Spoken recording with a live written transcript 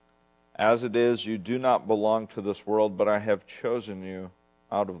As it is, you do not belong to this world, but I have chosen you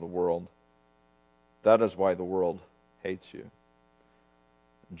out of the world. That is why the world hates you.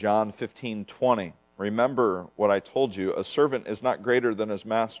 John 15:20. Remember what I told you, a servant is not greater than his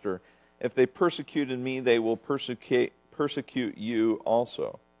master. If they persecuted me, they will persecute you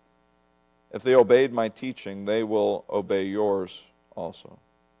also. If they obeyed my teaching, they will obey yours also.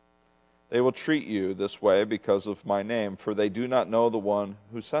 They will treat you this way because of my name, for they do not know the one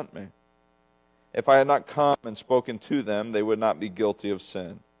who sent me. If I had not come and spoken to them, they would not be guilty of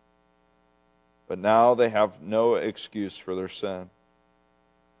sin. But now they have no excuse for their sin.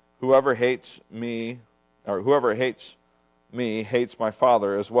 Whoever hates me hates my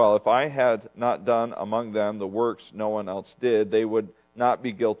Father as well. If I had not done among them the works no one else did, they would not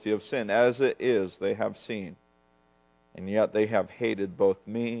be guilty of sin. As it is, they have seen, and yet they have hated both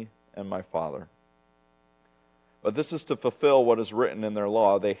me and my Father. But this is to fulfill what is written in their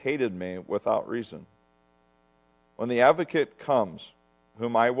law. They hated me without reason. When the advocate comes,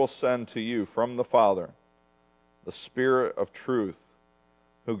 whom I will send to you from the Father, the Spirit of truth,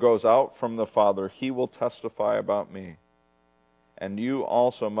 who goes out from the Father, he will testify about me. And you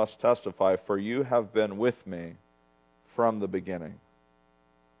also must testify, for you have been with me from the beginning.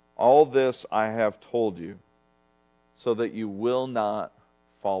 All this I have told you, so that you will not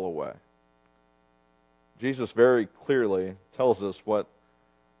fall away. Jesus very clearly tells us what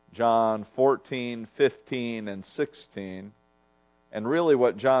John 14, 15, and 16, and really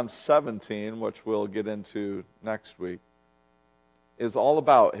what John 17, which we'll get into next week, is all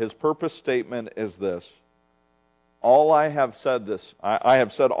about. His purpose statement is this: I have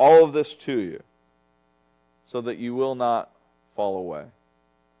said all of this to you, so that you will not fall away.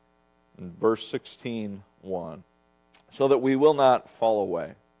 In verse 16:1, so that we will not fall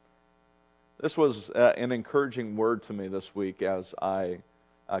away. This was an encouraging word to me this week as I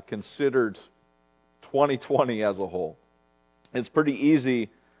considered 2020 as a whole. It's pretty easy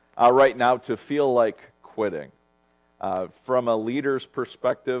right now to feel like quitting. From a leader's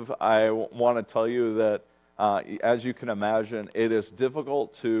perspective, I want to tell you that, as you can imagine, it is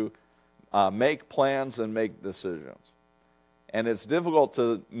difficult to make plans and make decisions. And it's difficult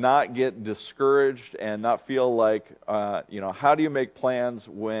to not get discouraged and not feel like, how do you make plans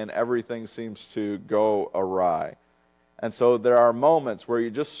when everything seems to go awry? And so there are moments where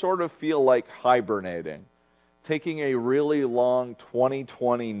you just sort of feel like hibernating, taking a really long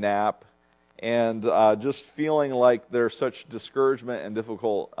 2020 nap, and just feeling like there's such discouragement and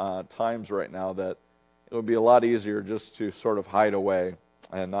difficult times right now that it would be a lot easier just to sort of hide away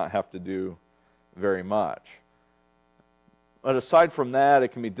and not have to do very much. But aside from that, it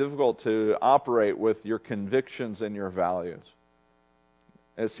can be difficult to operate with your convictions and your values.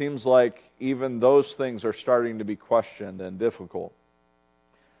 It seems like even those things are starting to be questioned and difficult.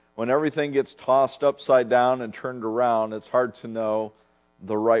 When everything gets tossed upside down and turned around, it's hard to know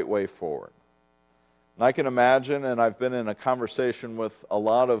the right way forward. And I can imagine, and I've been in a conversation with a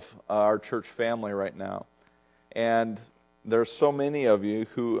lot of our church family right now, and there's so many of you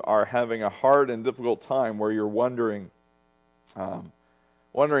who are having a hard and difficult time where you're wondering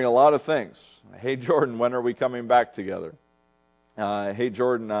a lot of things. Hey, Jordan, when are we coming back together? Hey,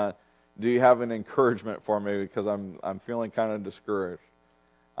 Jordan, do you have an encouragement for me, because I'm feeling kind of discouraged.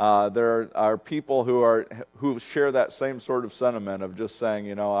 There are people who share that same sort of sentiment of just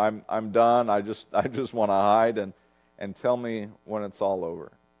saying, I'm done. I just want to hide and tell me when it's all over.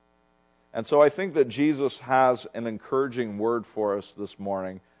 And so I think that Jesus has an encouraging word for us this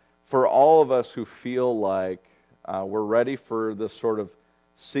morning, for all of us who feel like we're ready for this sort of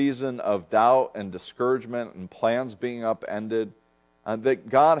season of doubt and discouragement and plans being upended, that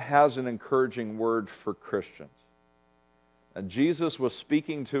God has an encouraging word for Christians. And Jesus was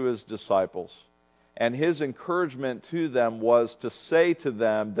speaking to his disciples, and his encouragement to them was to say to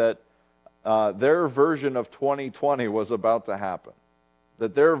them that their version of 2020 was about to happen,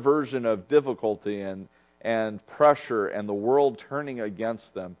 that their version of difficulty and pressure and the world turning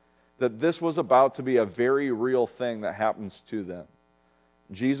against them, that this was about to be a very real thing that happens to them.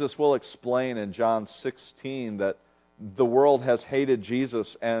 Jesus will explain in John 16 that the world has hated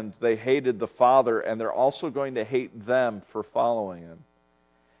Jesus and they hated the Father, and they're also going to hate them for following him.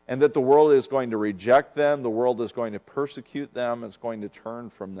 And that the world is going to reject them, the world is going to persecute them, it's going to turn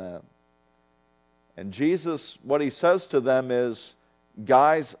from them. And Jesus, what he says to them is,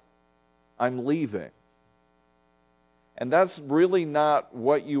 guys, I'm leaving. And that's really not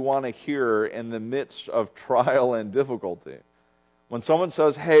what you want to hear in the midst of trial and difficulty. When someone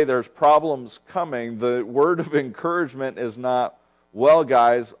says, hey, there's problems coming, the word of encouragement is not, well,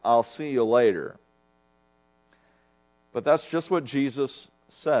 guys, I'll see you later. But that's just what Jesus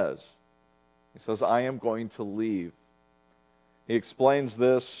says. He says, I am going to leave. He explains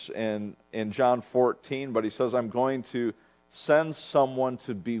this in John 14, but he says, I'm going to send someone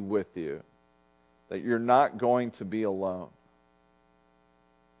to be with you, that you're not going to be alone.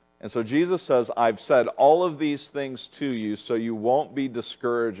 And so Jesus says, I've said all of these things to you so you won't be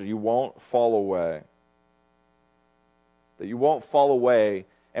discouraged, you won't fall away. That you won't fall away.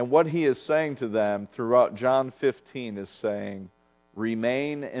 And what he is saying to them throughout John 15 is saying,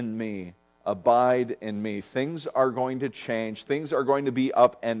 remain in me, abide in me. Things are going to change. Things are going to be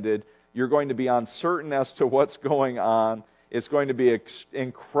upended. You're going to be uncertain as to what's going on. It's going to be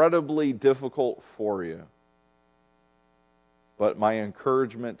incredibly difficult for you. But my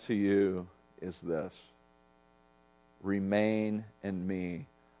encouragement to you is this: remain in me,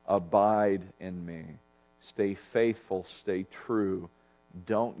 abide in me, stay faithful, stay true,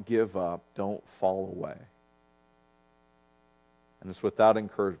 don't give up, don't fall away. And it's with that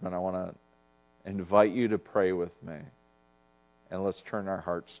encouragement I want to invite you to pray with me, and let's turn our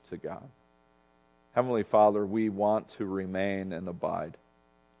hearts to God. Heavenly Father, we want to remain and abide.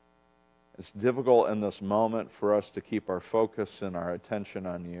 It's difficult in this moment for us to keep our focus and our attention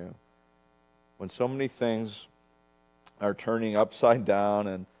on you when so many things are turning upside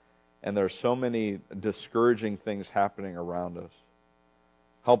down and there are so many discouraging things happening around us.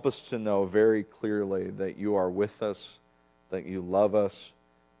 Help us to know very clearly that you are with us, that you love us,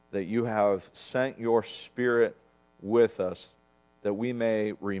 that you have sent your Spirit with us, that we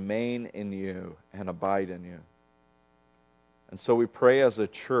may remain in you and abide in you. And so we pray as a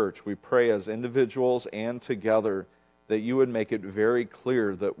church, we pray as individuals and together, that you would make it very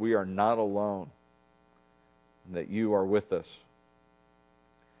clear that we are not alone, and that you are with us.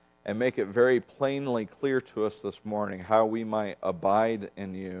 And make it very plainly clear to us this morning how we might abide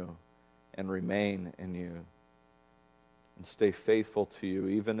in you and remain in you and stay faithful to you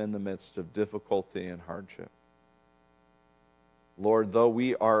even in the midst of difficulty and hardship. Lord, though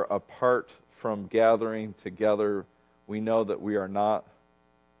we are apart from gathering together, we know that we are not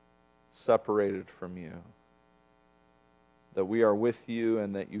separated from you, that we are with you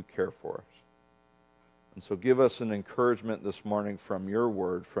and that you care for us. And so give us an encouragement this morning from your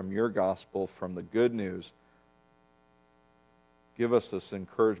word, from your gospel, from the good news. Give us this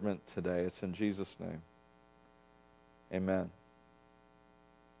encouragement today. It's in Jesus' name. Amen.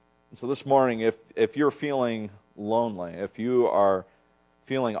 And so this morning, if you're feeling lonely, if you are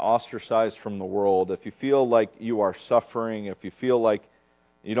feeling ostracized from the world, if you feel like you are suffering, if you feel like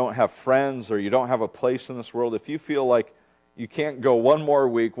you don't have friends or you don't have a place in this world, if you feel like you can't go one more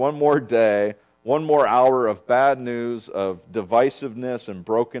week, one more day, one more hour of bad news, of divisiveness and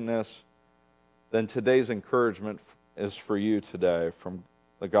brokenness, then today's encouragement is for you today from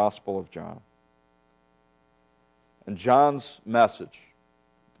the Gospel of John. And John's message,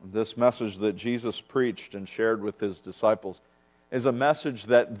 this message that Jesus preached and shared with his disciples, is a message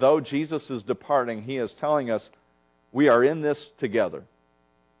that though Jesus is departing, he is telling us we are in this together.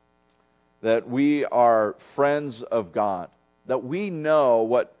 That we are friends of God. That we know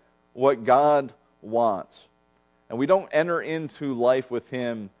what God wants. And we don't enter into life with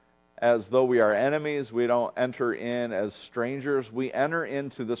him as though we are enemies. We don't enter in as strangers. We enter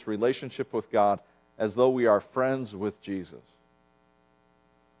into this relationship with God as though we are friends with Jesus.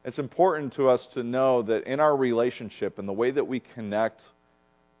 It's important to us to know that in our relationship and the way that we connect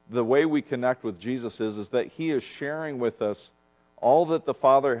with Jesus is that he is sharing with us all that the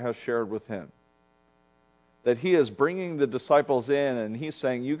Father has shared with him. That he is bringing the disciples in and he's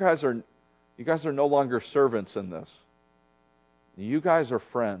saying, you guys are no longer servants in this. You guys are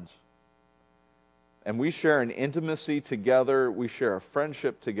friends. And we share an intimacy together, we share a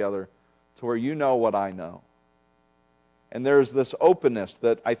friendship together to where you know what I know. And there's this openness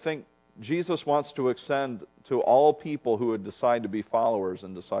that I think Jesus wants to extend to all people who would decide to be followers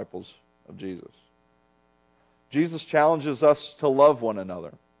and disciples of Jesus. Jesus challenges us to love one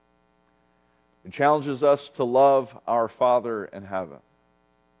another. He challenges us to love our Father in heaven.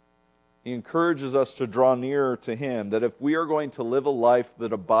 He encourages us to draw nearer to him, that if we are going to live a life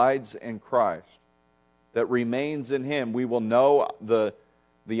that abides in Christ, that remains in him, we will know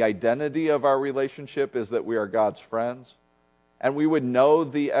the identity of our relationship is that we are God's friends. And we would know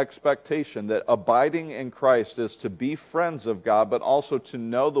the expectation that abiding in Christ is to be friends of God, but also to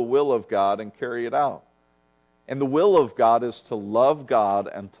know the will of God and carry it out. And the will of God is to love God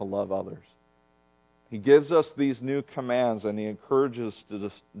and to love others. He gives us these new commands and he encourages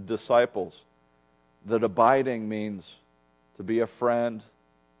the disciples that abiding means to be a friend,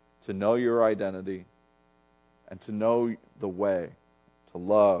 to know your identity, and to know the way to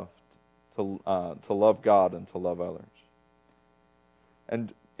love God and to love others.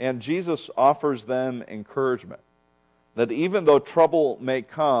 And And Jesus offers them encouragement. That even though trouble may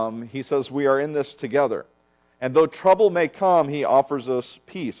come, he says we are in this together. And though trouble may come, he offers us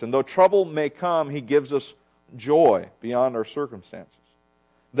peace. And though trouble may come, he gives us joy beyond our circumstances.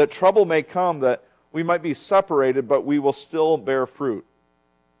 That trouble may come, that we might be separated, but we will still bear fruit.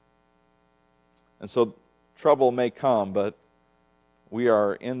 And so trouble may come, but we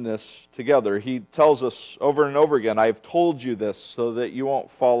are in this together. He tells us over and over again, I've told you this so that you won't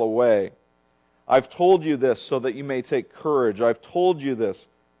fall away. I've told you this so that you may take courage. I've told you this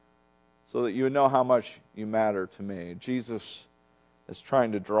so that you know how much you matter to me. Jesus is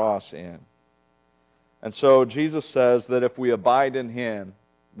trying to draw us in. And so Jesus says that if we abide in him,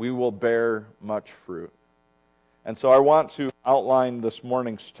 we will bear much fruit. And so I want to outline this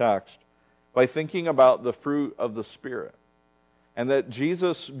morning's text by thinking about the fruit of the Spirit. And that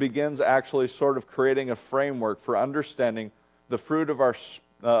Jesus begins actually sort of creating a framework for understanding the fruit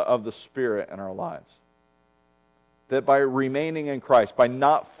of the Spirit in our lives. That by remaining in Christ, by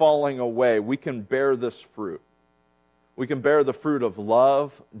not falling away, we can bear this fruit. We can bear the fruit of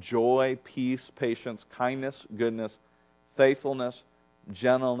love, joy, peace, patience, kindness, goodness, faithfulness,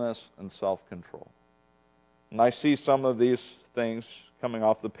 gentleness, and self-control. And I see some of these things coming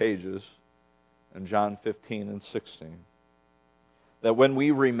off the pages in John 15 and 16. That when we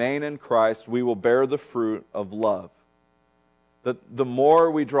remain in Christ, we will bear the fruit of love. That the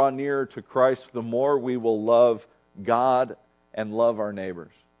more we draw nearer to Christ, the more we will love God and love our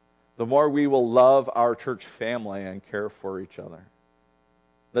neighbors. The more we will love our church family and care for each other.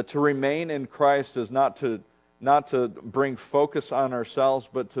 That to remain in Christ is not to bring focus on ourselves,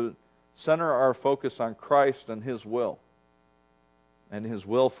 but to center our focus on Christ and his will. And his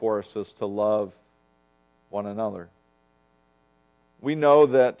will for us is to love one another. We know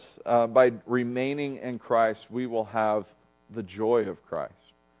that by remaining in Christ, we will have the joy of Christ.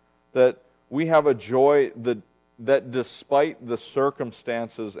 That we have a joy that despite the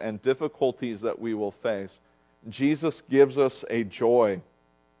circumstances and difficulties that we will face, Jesus gives us a joy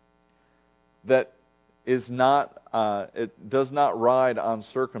that is not, it does not ride on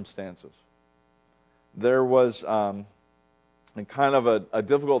circumstances. There was kind of a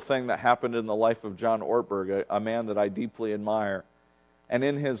difficult thing that happened in the life of John Ortberg, a man that I deeply admire. And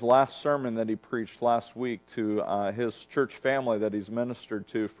in his last sermon that he preached last week to his church family that he's ministered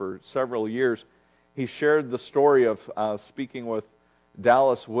to for several years, he shared the story of speaking with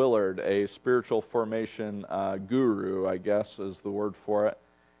Dallas Willard, a spiritual formation guru, I guess is the word for it.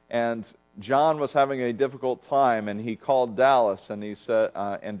 And John was having a difficult time, and he called Dallas, and he said,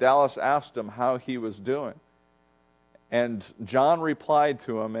 and Dallas asked him how he was doing. And John replied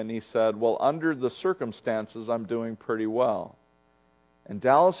to him, and he said, well, under the circumstances, I'm doing pretty well. And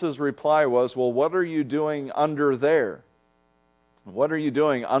Dallas's reply was, well, what are you doing under there? What are you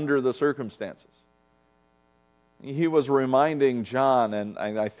doing under the circumstances? He was reminding John, and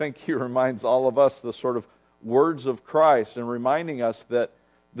I think he reminds all of us, the sort of words of Christ, and reminding us that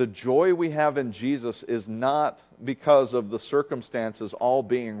the joy we have in Jesus is not because of the circumstances all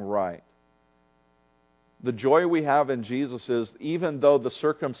being right. The joy we have in Jesus is, even though the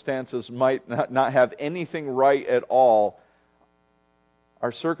circumstances might not have anything right at all,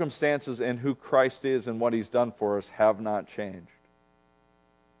 our circumstances and who Christ is and what he's done for us have not changed.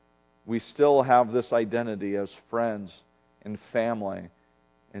 We still have this identity as friends and family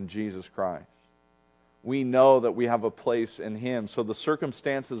in Jesus Christ. We know that we have a place in him. So the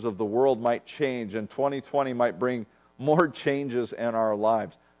circumstances of the world might change, and 2020 might bring more changes in our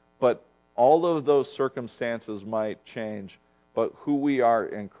lives. But all of those circumstances might change, but who we are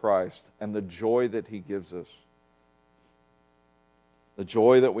in Christ and the joy that he gives us, the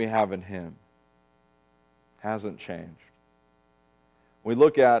joy that we have in him, hasn't changed. We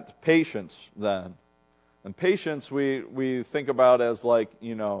look at patience then. And patience we think about as like,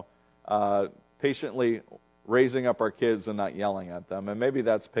 patiently raising up our kids and not yelling at them. And maybe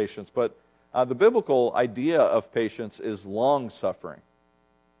that's patience. But the biblical idea of patience is long-suffering.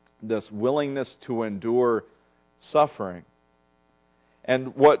 This willingness to endure suffering.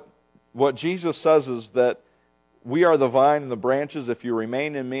 And what Jesus says is that we are the vine and the branches. If you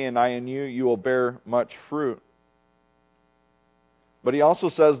remain in me and I in you, you will bear much fruit. But he also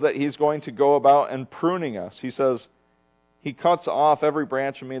says that he's going to go about and pruning us. He says, he cuts off every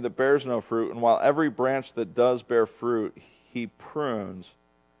branch in me that bears no fruit, and while every branch that does bear fruit, he prunes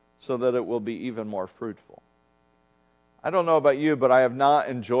so that it will be even more fruitful. I don't know about you, but I have not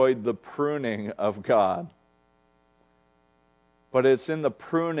enjoyed the pruning of God. But it's in the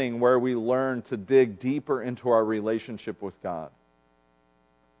pruning where we learn to dig deeper into our relationship with God.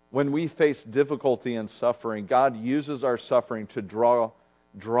 When we face difficulty and suffering, God uses our suffering to draw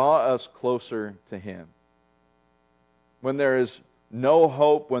draw us closer to Him. When there is no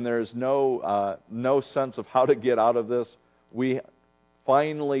hope, when there is no sense of how to get out of this, we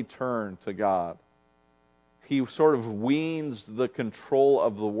finally turn to God. He sort of weans the control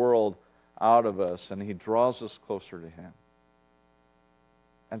of the world out of us, and He draws us closer to Him.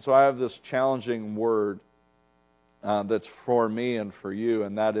 And so I have this challenging word that's for me and for you,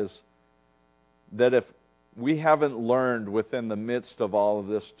 and that is that if we haven't learned within the midst of all of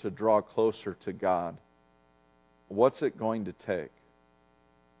this to draw closer to God, what's it going to take?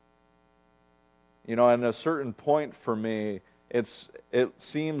 You know, at a certain point for me, it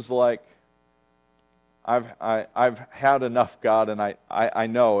seems like I've had enough, God, and I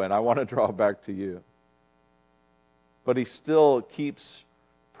know, and I want to draw back to You. But He still keeps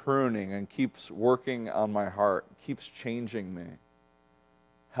pruning and keeps working on my heart, keeps changing me,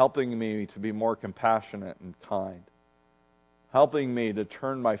 helping me to be more compassionate and kind, helping me to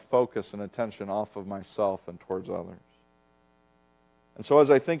turn my focus and attention off of myself and towards others. And so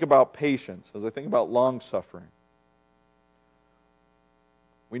as I think about patience, as I think about long-suffering,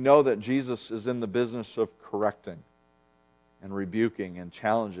 we know that Jesus is in the business of correcting and rebuking and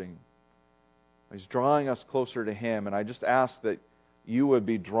challenging. He's drawing us closer to Him, and I just ask that you would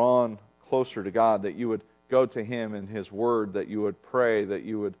be drawn closer to God, that you would go to Him in His Word, that you would pray, that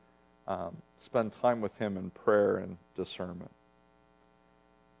you would spend time with Him in prayer and discernment.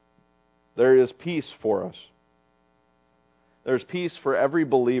 There is peace for us. There's peace for every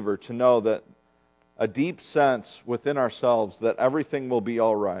believer to know that a deep sense within ourselves that everything will be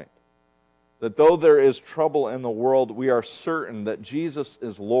all right. That though there is trouble in the world, we are certain that Jesus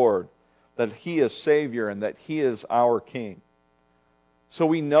is Lord, that He is Savior, and that He is our King. So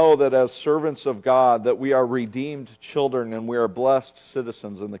we know that as servants of God, that we are redeemed children and we are blessed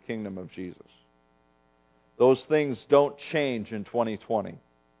citizens in the kingdom of Jesus. Those things don't change in 2020.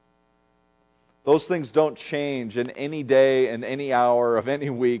 Those things don't change in any day, in any hour, of any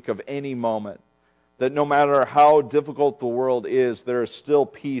week, of any moment. That no matter how difficult the world is, there is still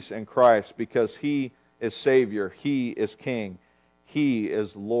peace in Christ because He is Savior, He is King, He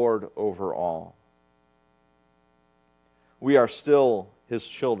is Lord over all. We are still His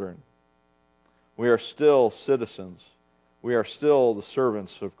children. We are still citizens. We are still the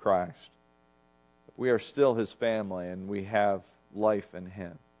servants of Christ. We are still His family, and we have life in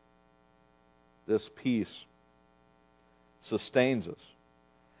Him. This peace sustains us.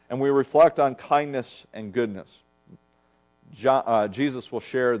 And we reflect on kindness and goodness. Jesus will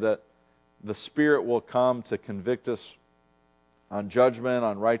share that the Spirit will come to convict us on judgment,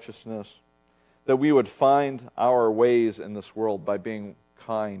 on righteousness, that we would find our ways in this world by being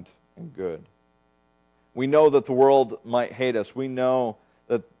kind and good. We know that the world might hate us. We know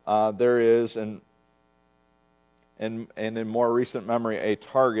that there is, and in more recent memory, a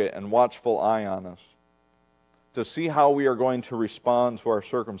target and watchful eye on us to see how we are going to respond to our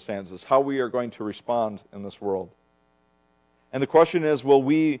circumstances, how we are going to respond in this world. And the question is, will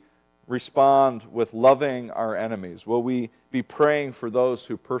we respond with loving our enemies? Will we be praying for those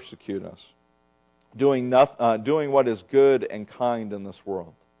who persecute us? Doing what is good and kind in this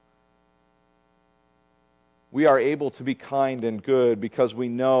world. We are able to be kind and good because we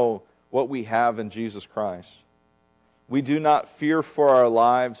know what we have in Jesus Christ. We do not fear for our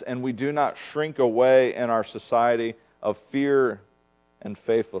lives, and we do not shrink away in our society of fear and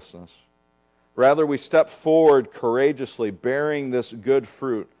faithlessness. Rather, we step forward courageously, bearing this good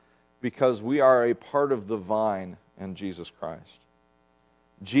fruit because we are a part of the vine in Jesus Christ.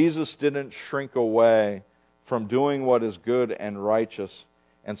 Jesus didn't shrink away from doing what is good and righteous,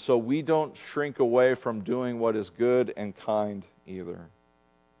 and so we don't shrink away from doing what is good and kind either.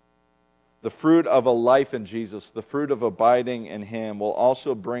 The fruit of a life in Jesus, the fruit of abiding in Him, will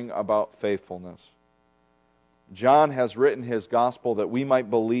also bring about faithfulness. John has written his gospel that we might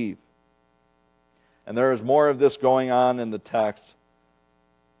believe. And there is more of this going on in the text.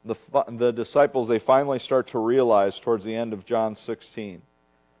 The disciples, they finally start to realize towards the end of John 16.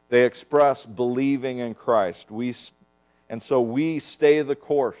 They express believing in Christ. And so we stay the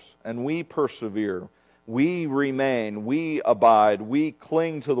course and we persevere. We remain, we abide, we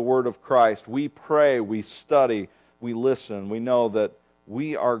cling to the word of Christ. We pray, we study, we listen. We know that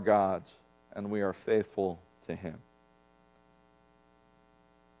we are God's and we are faithful to Him.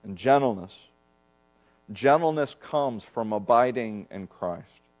 And gentleness. Gentleness comes from abiding in Christ.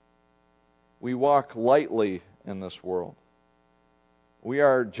 We walk lightly in this world. We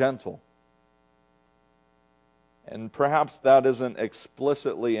are gentle. And perhaps that isn't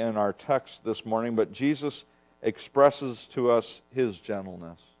explicitly in our text this morning, but Jesus expresses to us His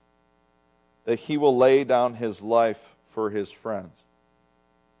gentleness. That He will lay down His life for His friends.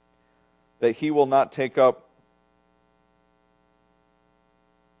 that he will not take up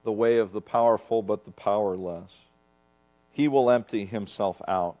the way of the powerful, but the powerless. He will empty himself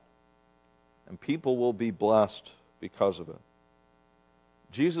out, and people will be blessed because of it.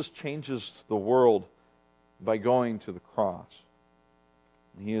 Jesus changes the world by going to the cross.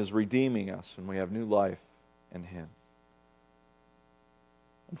 He is redeeming us, and we have new life in him.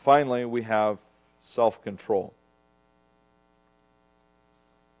 And finally, we have self-control.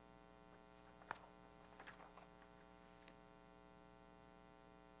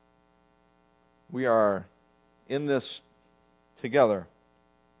 We are in this together.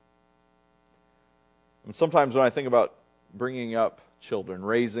 And sometimes when I think about bringing up children,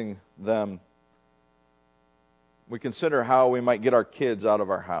 raising them, we consider how we might get our kids out of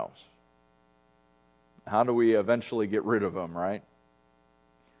our house. How do we eventually get rid of them, right?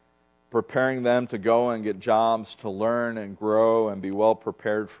 Preparing them to go and get jobs, to learn and grow and be well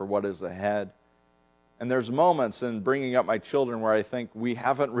prepared for what is ahead. And there's moments in bringing up my children where I think we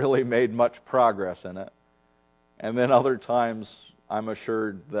haven't really made much progress in it. And then other times I'm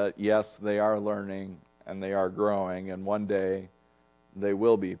assured that yes, they are learning and they are growing, and one day they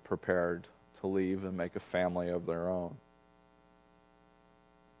will be prepared to leave and make a family of their own.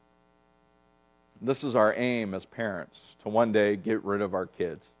 This is our aim as parents, to one day get rid of our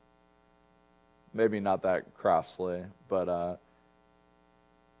kids. Maybe not that crassly, but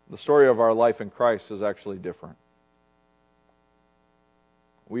the story of our life in Christ is actually different.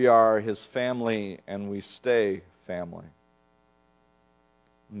 We are his family and we stay family.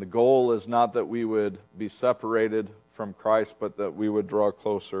 And the goal is not that we would be separated from Christ, but that we would draw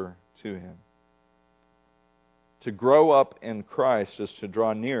closer to him. To grow up in Christ is to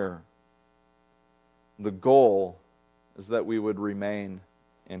draw near. The goal is that we would remain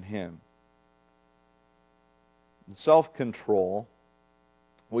in him. Self-control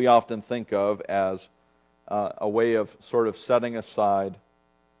we often think of as a way of sort of setting aside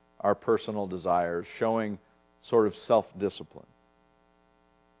our personal desires, showing sort of self-discipline.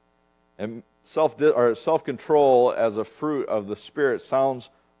 And self-control as a fruit of the Spirit sounds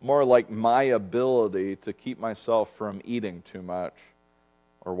more like my ability to keep myself from eating too much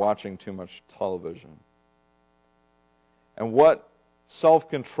or watching too much television. And what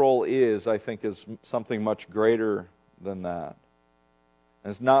self-control is, I think, is something much greater than that. And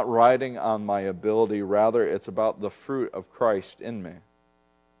it's not riding on my ability, rather it's about the fruit of Christ in me.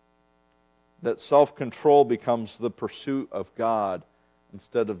 That self-control becomes the pursuit of God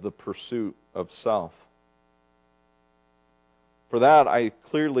instead of the pursuit of self. For that, I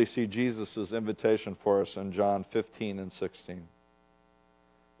clearly see Jesus' invitation for us in John 15 and 16.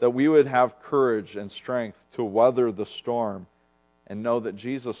 That we would have courage and strength to weather the storm and know that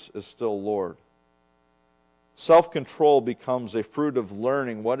Jesus is still Lord. Self-control becomes a fruit of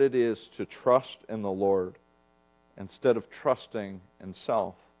learning what it is to trust in the Lord instead of trusting in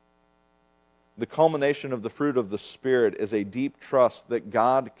self. The culmination of the fruit of the Spirit is a deep trust that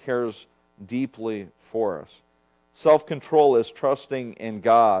God cares deeply for us. Self-control is trusting in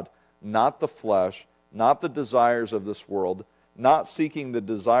God, not the flesh, not the desires of this world, not seeking the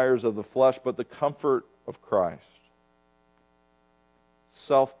desires of the flesh, but the comfort of Christ.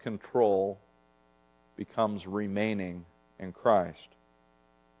 Self-control becomes remaining in Christ,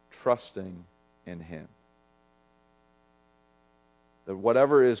 trusting in him. That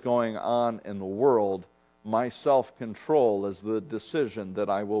whatever is going on in the world, my self-control is the decision that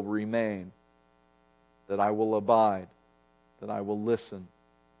I will remain, that I will abide, that I will listen,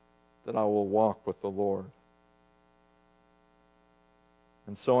 that I will walk with the Lord.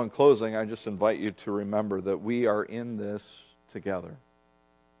 And so in closing, I just invite you to remember that we are in this together.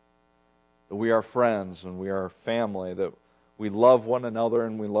 That we are friends and we are family, that we love one another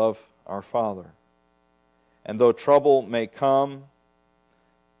and we love our Father. And though trouble may come,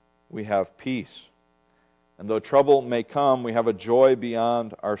 we have peace. And though trouble may come, we have a joy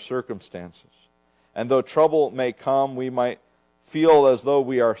beyond our circumstances. And though trouble may come, we might feel as though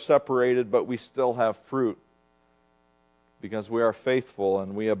we are separated, but we still have fruit. Because we are faithful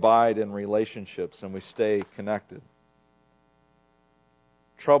and we abide in relationships and we stay connected.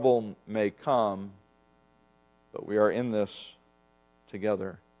 Trouble may come, but we are in this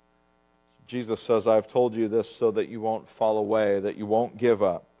together. Jesus says, I've told you this so that you won't fall away, that you won't give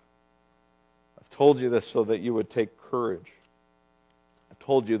up. I've told you this so that you would take courage. I've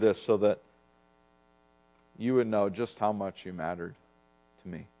told you this so that you would know just how much you mattered to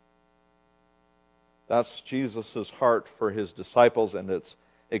me. That's Jesus' heart for his disciples, and it's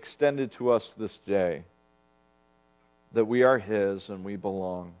extended to us this day. That we are his and we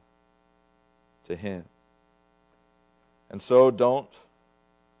belong to him. And so don't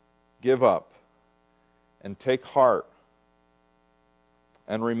give up and take heart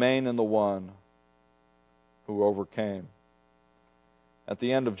and remain in the one who overcame. At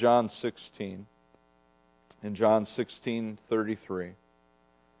the end of John 16, in John 16:33,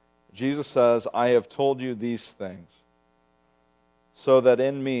 Jesus says, I have told you these things, so that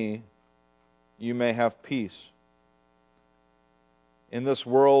in me you may have peace. In this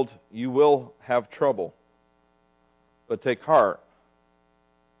world you will have trouble, but take heart.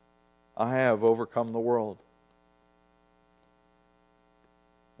 I have overcome the world.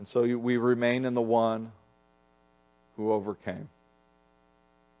 And so we remain in the one who overcame.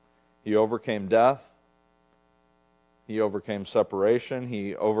 He overcame death. He overcame separation.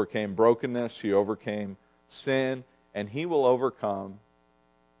 He overcame brokenness. He overcame sin. And He will overcome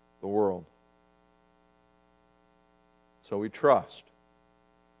the world. So we trust.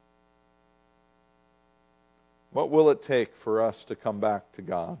 What will it take for us to come back to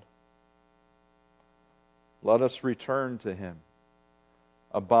God? Let us return to Him.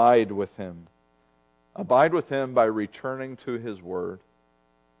 Abide with Him. Abide with Him by returning to His Word.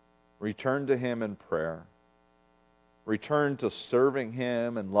 Return to Him in prayer. Return to serving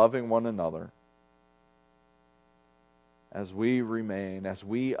Him and loving one another. As we remain, as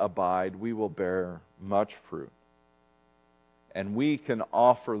we abide, we will bear much fruit. And we can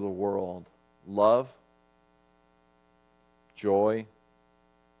offer the world love, joy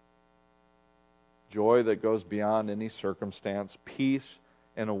that goes beyond any circumstance, peace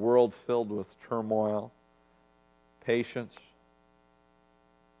in a world filled with turmoil, patience,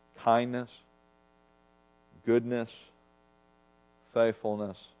 kindness, goodness,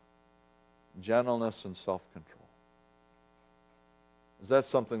 faithfulness, gentleness, and self-control. Is that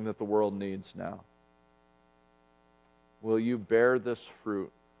something that the world needs now? Will you bear this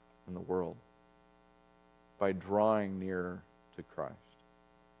fruit in the world by drawing near to Christ?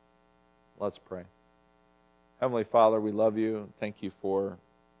 Let's pray. Heavenly Father, we love you. Thank you for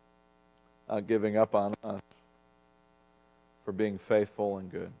giving up on us, for being faithful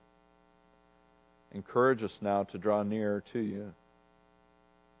and good. Encourage us now to draw near to you.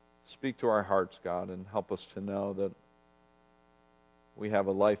 Speak to our hearts, God, and help us to know that we have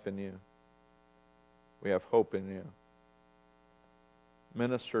a life in you. We have hope in you.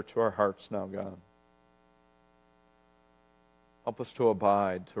 Minister to our hearts now, God. Help us to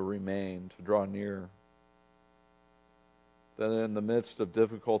abide, to remain, to draw near. That in the midst of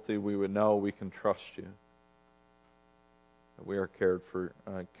difficulty we would know we can trust you. That we are cared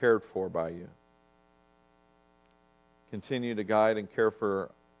for by you. Continue to guide and care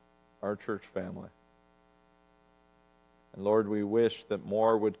for our church family. And Lord, we wish that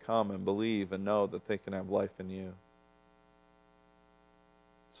more would come and believe and know that they can have life in you.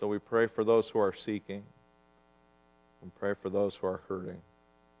 So we pray for those who are seeking. We pray for those who are hurting.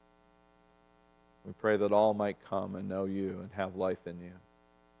 We pray that all might come and know you and have life in you.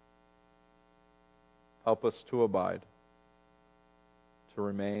 Help us to abide, to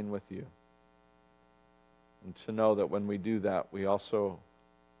remain with you, and to know that when we do that, we also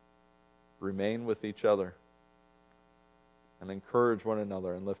remain with each other and encourage one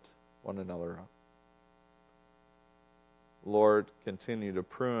another and lift one another up. Lord, continue to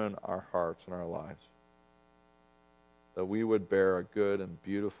prune our hearts and our lives, that we would bear a good and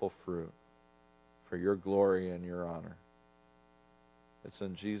beautiful fruit for your glory and your honor. It's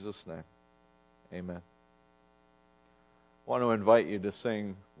in Jesus' name. Amen. I want to invite you to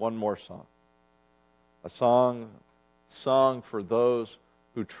sing one more song. A song for those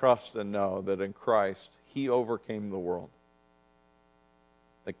who trust and know that in Christ He overcame the world.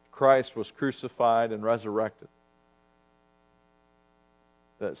 That Christ was crucified and resurrected.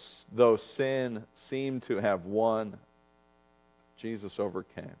 That though sin seemed to have won, Jesus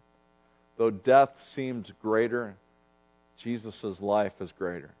overcame. Though death seemed greater, Jesus' life is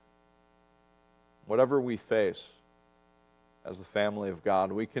greater. Whatever we face as the family of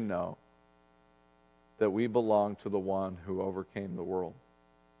God, we can know that we belong to the one who overcame the world.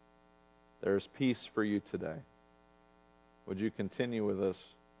 There is peace for you today. Would you continue with us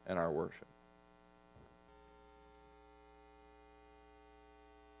in our worship?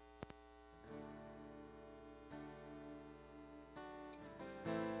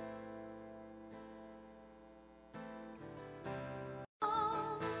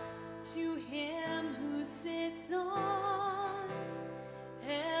 To Him who sits on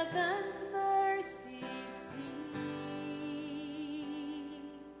heaven's mercy seat,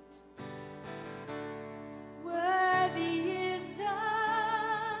 worthy is the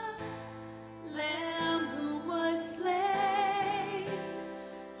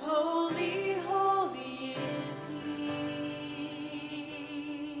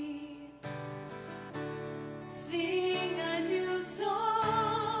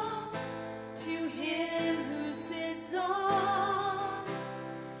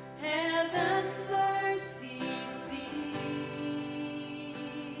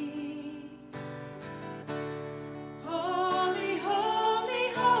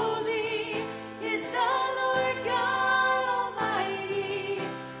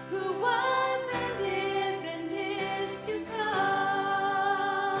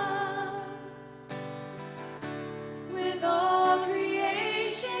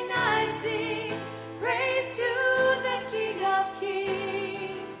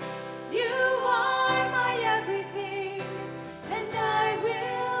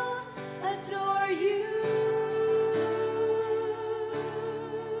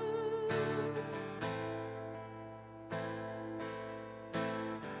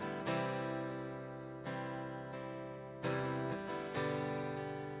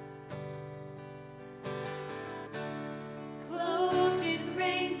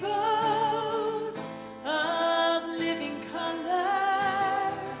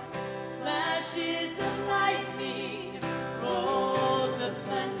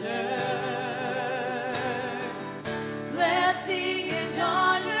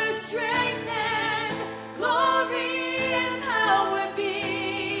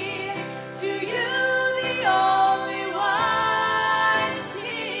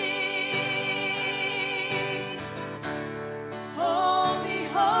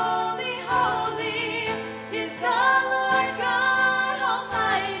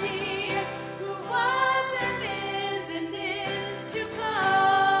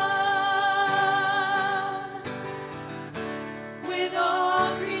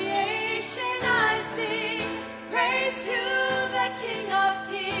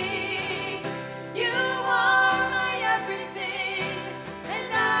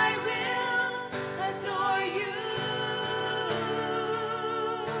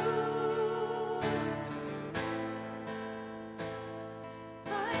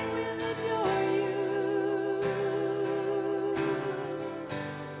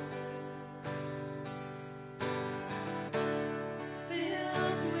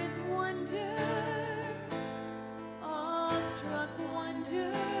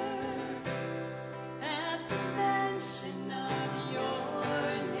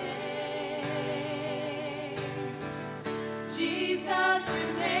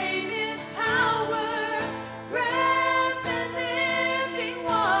your name is power, breath and living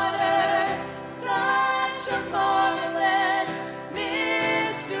water, such a marvelous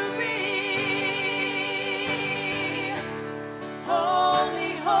mystery.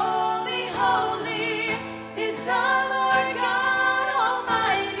 Holy, holy, holy is the Lord God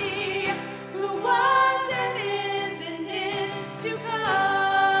Almighty, who was and is to come.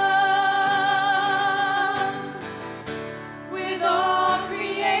 With all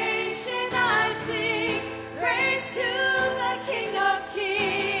creation I sing praise to the King of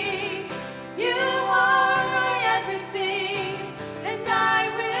Kings. You are my everything, and I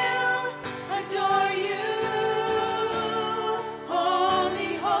will adore you.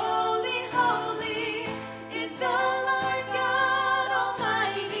 Holy, holy, holy is the Lord God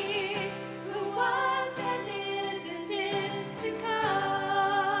Almighty, who was and is to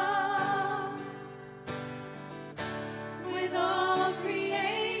come. With all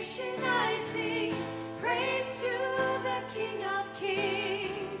creation I sing praise to the King of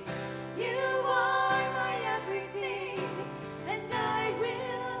Kings. You are my everything, and I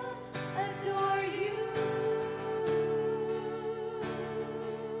will adore you.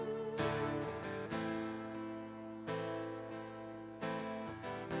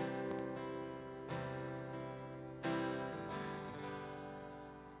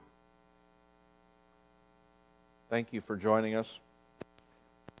 Thank you for joining us.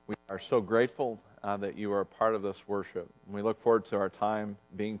 We are so grateful that you are a part of this worship. We look forward to our time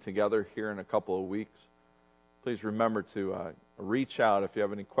being together here in a couple of weeks. Please remember to reach out if you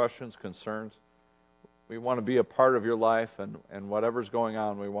have any questions, concerns. We want to be a part of your life, and whatever's going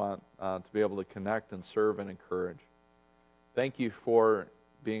on, we want to be able to connect and serve and encourage. Thank you for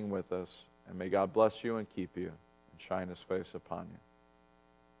being with us, and may God bless you and keep you and shine His face upon you.